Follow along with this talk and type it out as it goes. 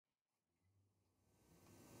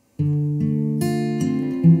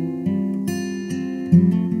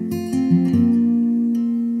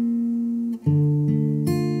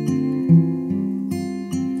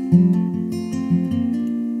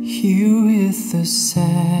with the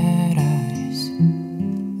sad eyes.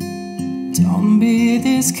 Don't be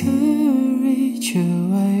discouraged,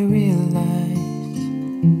 I realize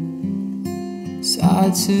it's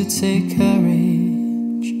hard to take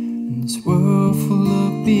courage in this world full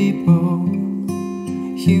of people.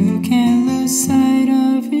 You can't lose sight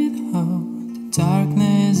of it all. The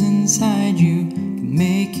darkness inside you can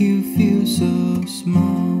make you feel so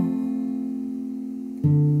small.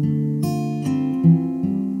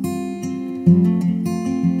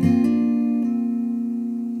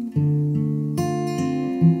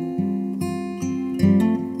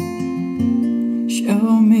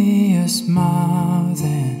 Show me a smile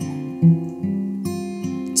then.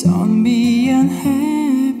 Don't be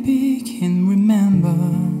unhappy, can remember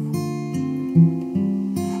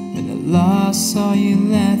when I last saw you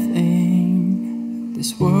laughing.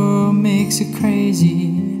 This world makes you crazy,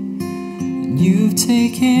 and you've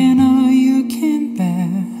taken all you can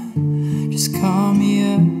bear. Just call me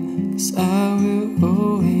up, 'cause I will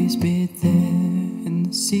always be there. And I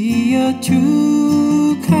see your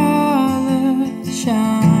true colors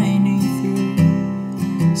shining through.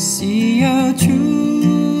 See your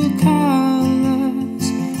true colors,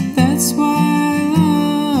 that's why I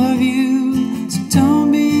love you. So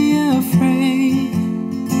don't be afraid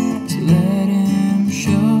to let him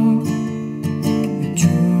show your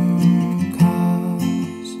true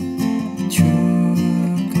colors. True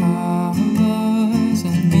colors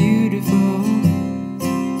are beautiful,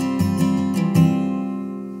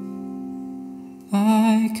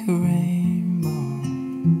 like a rainbow.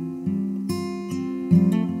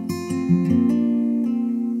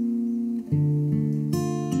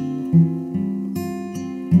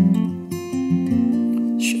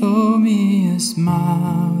 Show me a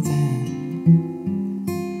smile then.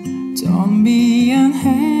 Don't be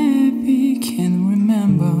unhappy, can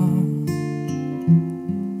remember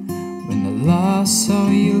when I last saw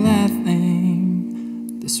you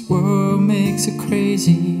laughing. This world makes you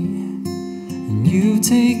crazy, and you've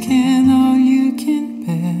taken all you can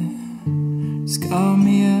bear. Just call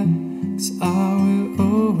me up, 'cause I will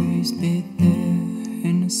always be there.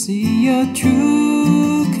 And I see your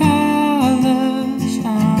true colors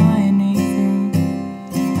shining through.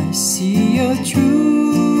 I see your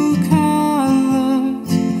true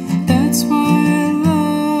colors, that's why I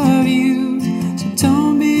love you. So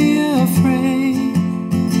don't be afraid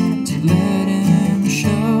to let him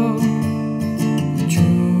show your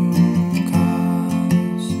true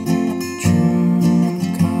colors. True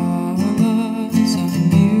colors are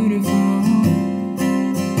beautiful,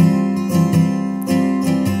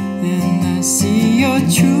 and I see your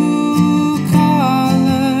true